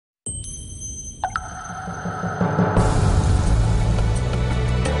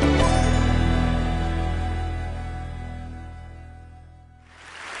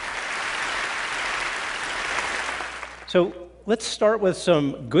So let's start with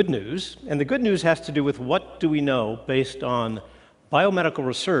some good news, and the good news has to do with what do we know based on biomedical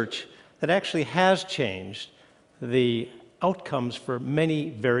research that actually has changed the outcomes for many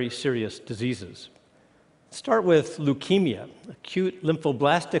very serious diseases. Start with leukemia, acute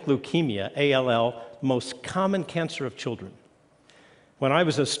lymphoblastic leukemia, ALL, most common cancer of children. When I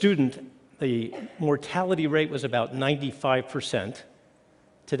was a student, the mortality rate was about 95%.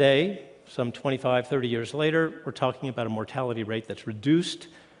 Today, some 25, 30 years later, we're talking about a mortality rate that's reduced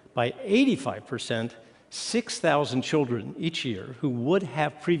by 85%. 6,000 children each year who would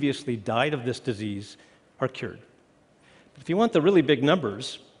have previously died of this disease are cured. But if you want the really big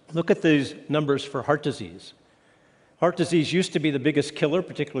numbers, look at these numbers for heart disease. Heart disease used to be the biggest killer,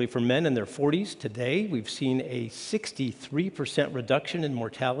 particularly for men in their 40s. Today, we've seen a 63% reduction in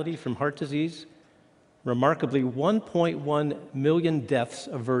mortality from heart disease. Remarkably, 1.1 million deaths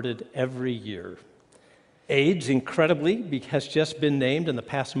averted every year. AIDS, incredibly, has just been named in the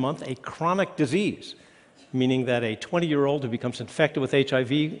past month a chronic disease, meaning that a 20-year-old who becomes infected with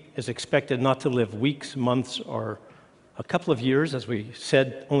HIV is expected not to live weeks, months, or a couple of years, as we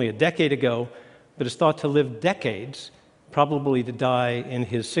said only a decade ago, but is thought to live decades, probably to die in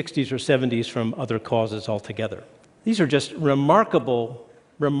his 60s or 70s from other causes altogether. These are just remarkable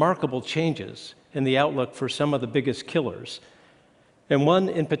changes in the outlook for some of the biggest killers. And one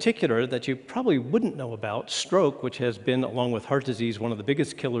in particular that you probably wouldn't know about, stroke, which has been, along with heart disease, one of the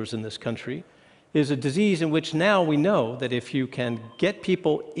biggest killers in this country, is a disease in which now we know that if you can get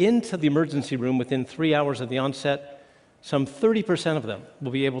people into the emergency room within 3 hours of the onset, some 30% of them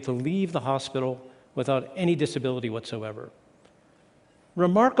will be able to leave the hospital without any disability whatsoever.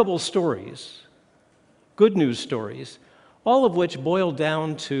 Remarkable stories, good news stories, all of which boil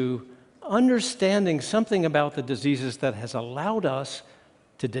down to understanding something about the diseases that has allowed us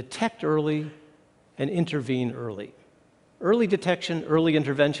to detect early and intervene early. Early detection, early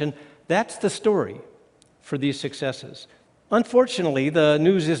intervention, that's the story for these successes. Unfortunately, the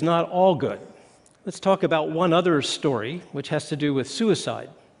news is not all good. Let's talk about one other story, which has to do with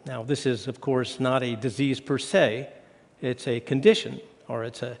suicide. Now, this is, of course, not a disease per se. It's a condition, or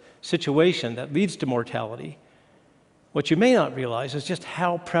it's a situation that leads to mortality. What you may not realize is just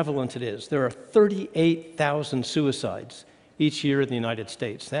how prevalent it is. There are 38,000 suicides each year in the United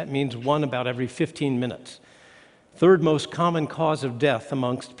States. That means one about every 15 minutes. Third most common cause of death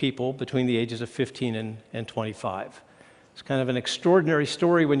amongst people between the ages of 15 and 25. It's kind of an extraordinary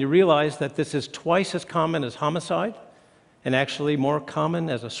story when you realize that this is twice as common as homicide and actually more common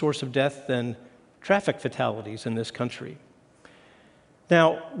as a source of death than traffic fatalities in this country.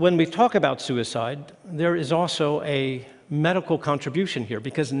 Now, when we talk about suicide, there is also a medical contribution here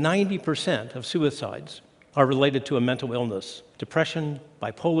because 90% of suicides are related to a mental illness: depression,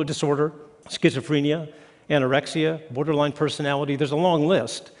 bipolar disorder, schizophrenia, anorexia, borderline personality. There's a long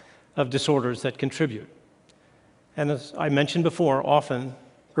list of disorders that contribute. And as I mentioned before, often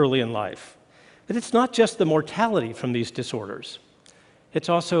early in life. But it's not just the mortality from these disorders. It's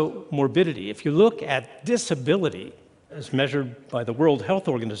also morbidity. If you look at disability, as measured by the World Health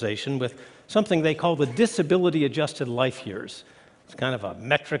Organization with something they call the disability-adjusted life years. It's kind of a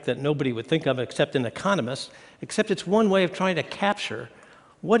metric that nobody would think of except an economist, except it's one way of trying to capture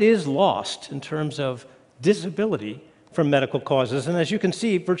what is lost in terms of disability from medical causes. And as you can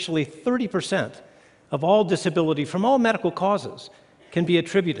see, virtually 30% of all disability from all medical causes can be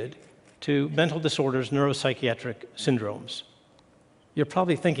attributed to mental disorders, neuropsychiatric syndromes. You're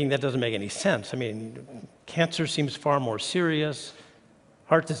probably thinking that doesn't make any sense. I mean, cancer seems far more serious,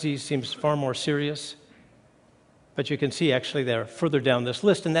 heart disease seems far more serious, but you can see actually they're further down this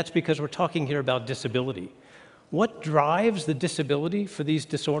list, and that's because we're talking here about disability. What drives the disability for these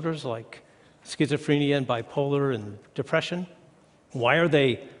disorders like schizophrenia and bipolar and depression? Why are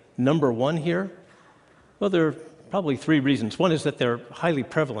they number one here? Well, there are probably three reasons. One is that they're highly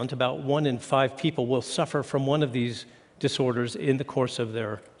prevalent. About 1 in 5 people will suffer from one of these disorders in the course of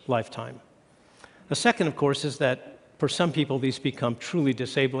their lifetime. The second, of course, is that for some people these become truly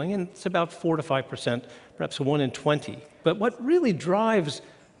disabling, and it's about 4 to 5%, perhaps 1 in 20. But what really drives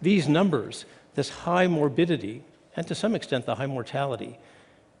these numbers, this high morbidity, and to some extent the high mortality,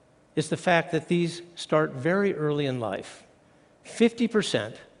 is the fact that these start very early in life.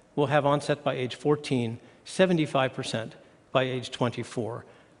 50% will have onset by age 14, 75% by age 24.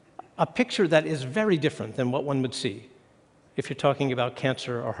 A picture that is very different than what one would see if you're talking about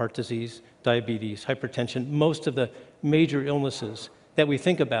cancer or heart disease, diabetes, hypertension, most of the major illnesses that we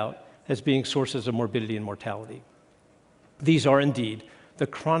think about as being sources of morbidity and mortality. These are indeed the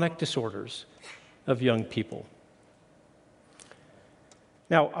chronic disorders of young people.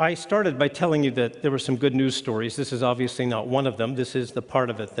 Now, I started by telling you that there were some good news stories. This is obviously not one of them. This is the part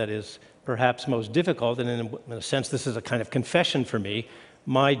of it that is perhaps most difficult, and in a sense, this is a kind of confession for me.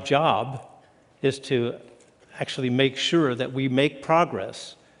 My job is to actually make sure that we make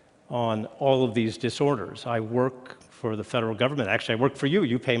progress on all of these disorders. I work for the federal government. Actually, I work for you.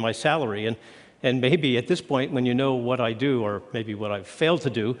 You pay my salary. And maybe at this point, when you know what I do, or maybe what I've failed to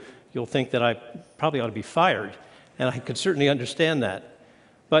do, you'll think that I probably ought to be fired. And I could certainly understand that.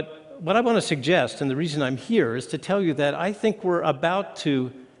 But what I want to suggest, and the reason I'm here, is to tell you that I think we're about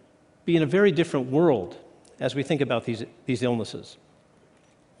to be in a very different world as we think about these illnesses.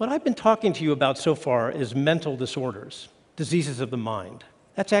 What I've been talking to you about so far is mental disorders, diseases of the mind.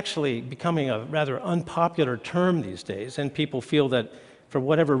 That's actually becoming a rather unpopular term these days, and people feel that for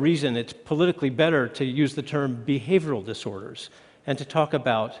whatever reason it's politically better to use the term behavioral disorders and to talk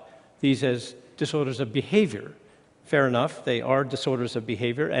about these as disorders of behavior. Fair enough, they are disorders of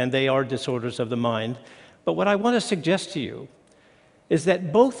behavior and they are disorders of the mind. But what I want to suggest to you is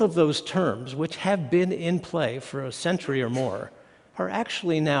that both of those terms, which have been in play for a century or more, are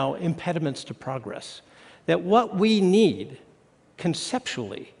actually now impediments to progress. That what we need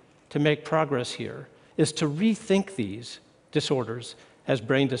conceptually to make progress here is to rethink these disorders as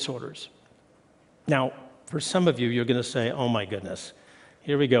brain disorders. Now, for some of you, you're going to say, oh my goodness,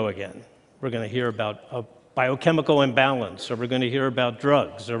 here we go again. We're going to hear about a biochemical imbalance, or we're going to hear about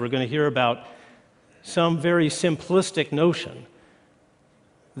drugs, or we're going to hear about some very simplistic notion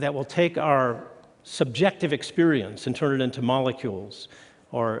that will take our subjective experience and turn it into molecules,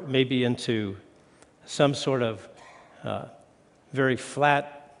 or maybe into some sort of very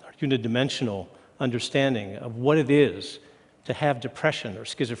flat, unidimensional understanding of what it is to have depression or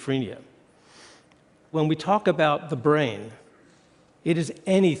schizophrenia. When we talk about the brain, it is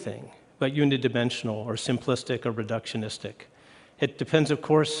anything but unidimensional or simplistic or reductionistic. It depends, of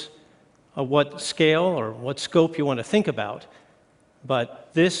course, on what scale or what scope you want to think about,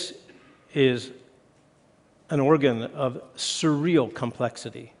 but this is an organ of surreal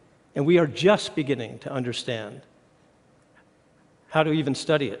complexity, and we are just beginning to understand how to even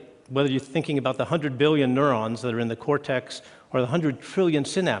study it, whether you're thinking about the 100 billion neurons that are in the cortex or the 100 trillion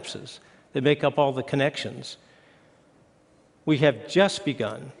synapses that make up all the connections. We have just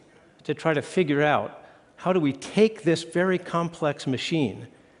begun to try to figure out how do we take this very complex machine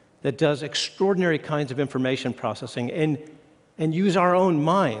that does extraordinary kinds of information processing and use our own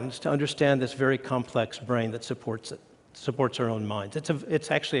minds to understand this very complex brain that supports it, supports our own minds.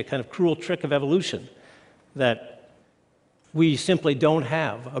 It's actually a kind of cruel trick of evolution that we simply don't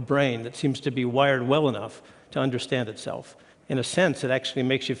have a brain that seems to be wired well enough to understand itself. In a sense, it actually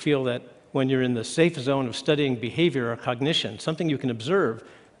makes you feel that when you're in the safe zone of studying behavior or cognition, something you can observe,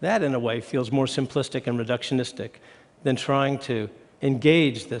 that in a way feels more simplistic and reductionistic than trying to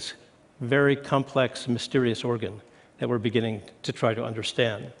engage this very complex, mysterious organ that we're beginning to try to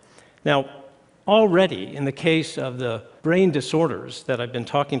understand. Now, already in the case of the brain disorders that I've been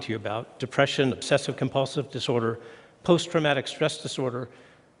talking to you about, depression, obsessive-compulsive disorder, post-traumatic stress disorder,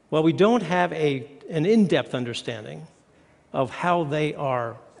 well, we don't have an in-depth understanding of how they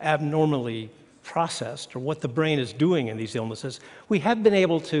are abnormally processed or what the brain is doing in these illnesses. We have been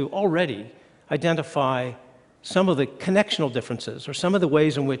able to already identify some of the connectional differences or some of the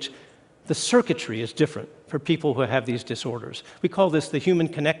ways in which the circuitry is different for people who have these disorders. We call this the human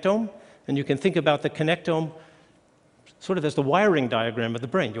connectome, and you can think about the connectome sort of as the wiring diagram of the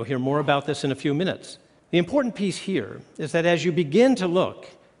brain. You'll hear more about this in a few minutes. The important piece here is that as you begin to look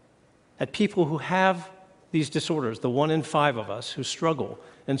at people who have these disorders, the 1 in 5 of us who struggle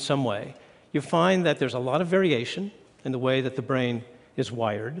in some way, you find that there's a lot of variation in the way that the brain is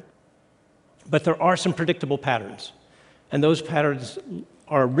wired, but there are some predictable patterns, and those patterns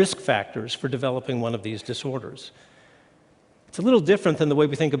are risk factors for developing one of these disorders. It's a little different than the way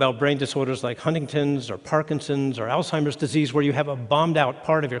we think about brain disorders like Huntington's or Parkinson's or Alzheimer's disease, where you have a bombed out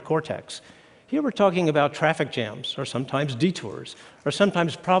part of your cortex. Here we're talking about traffic jams, or sometimes detours, or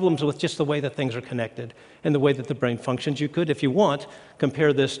sometimes problems with just the way that things are connected and the way that the brain functions. You could, if you want,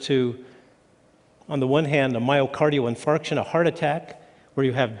 compare this to, on the one hand, a myocardial infarction, a heart attack, where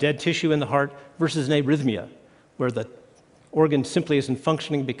you have dead tissue in the heart, versus an arrhythmia, where the organ simply isn't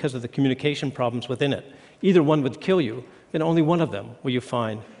functioning because of the communication problems within it. Either one would kill you, and only one of them will you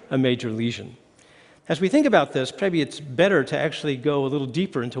find a major lesion. As we think about this, maybe it's better to actually go a little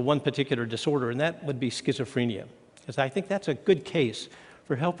deeper into one particular disorder, and that would be schizophrenia, because I think that's a good case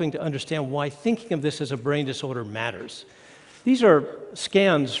for helping to understand why thinking of this as a brain disorder matters. These are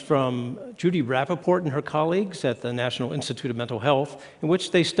scans from Judy Rappaport and her colleagues at the National Institute of Mental Health, in which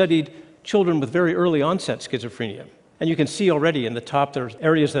they studied children with very early onset schizophrenia. And you can see already in the top, there's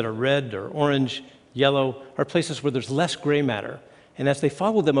areas that are red or orange, yellow, are places where there's less gray matter. And as they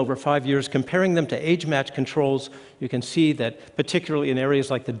follow them over 5 years, comparing them to age-matched controls, you can see that particularly in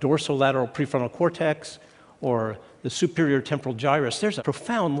areas like the dorsolateral prefrontal cortex or the superior temporal gyrus, there's a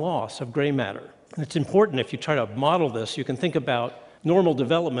profound loss of gray matter. And it's important, if you try to model this, you can think about normal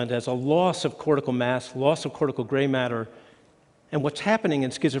development as a loss of cortical mass, loss of cortical gray matter. And what's happening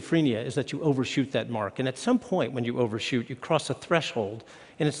in schizophrenia is that you overshoot that mark. And at some point when you overshoot, you cross a threshold.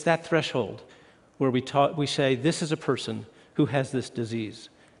 And it's that threshold where we say, this is a person who has this disease,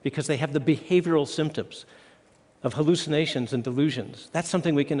 because they have the behavioral symptoms of hallucinations and delusions. That's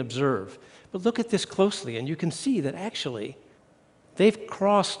something we can observe. But look at this closely, and you can see that actually they've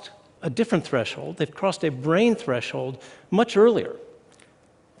crossed a different threshold. They've crossed a brain threshold much earlier,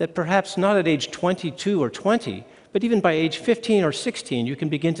 that perhaps not at age 22 or 20, but even by age 15 or 16, you can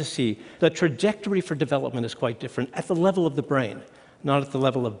begin to see the trajectory for development is quite different at the level of the brain, not at the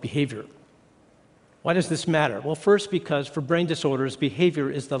level of behavior. Why does this matter? Well, first, because for brain disorders,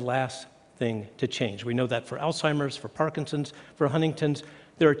 behavior is the last thing to change. We know that for Alzheimer's, for Parkinson's, for Huntington's,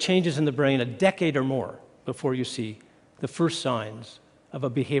 there are changes in the brain a decade or more before you see the first signs of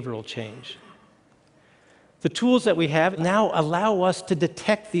a behavioral change. The tools that we have now allow us to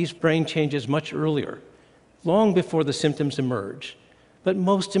detect these brain changes much earlier, long before the symptoms emerge. But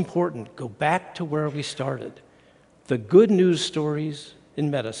most important, go back to where we started. The good news stories in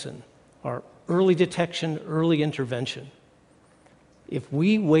medicine are early detection, early intervention. If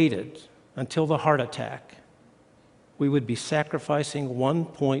we waited until the heart attack, we would be sacrificing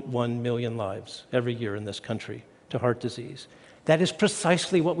 1.1 million lives every year in this country to heart disease. That is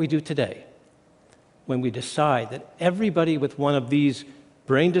precisely what we do today when we decide that everybody with one of these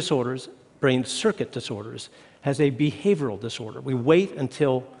brain disorders, brain circuit disorders, has a behavioral disorder. We wait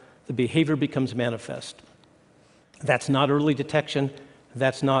until the behavior becomes manifest. That's not early detection.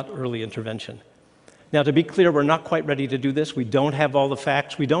 That's not early intervention. Now, to be clear, we're not quite ready to do this. We don't have all the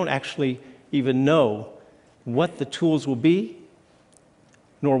facts. We don't actually even know what the tools will be,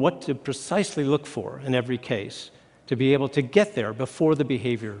 nor what to precisely look for in every case to be able to get there before the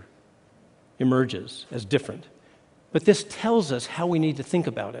behavior emerges as different. But this tells us how we need to think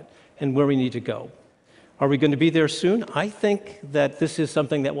about it and where we need to go. Are we going to be there soon? I think that this is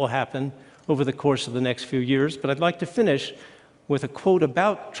something that will happen over the course of the next few years, but I'd like to finish with a quote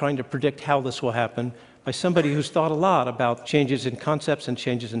about trying to predict how this will happen by somebody who's thought a lot about changes in concepts and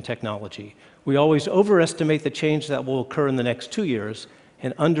changes in technology. We always overestimate the change that will occur in the next 2 years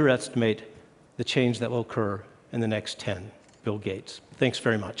and underestimate the change that will occur in the next 10. Bill Gates. Thanks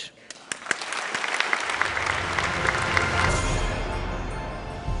very much.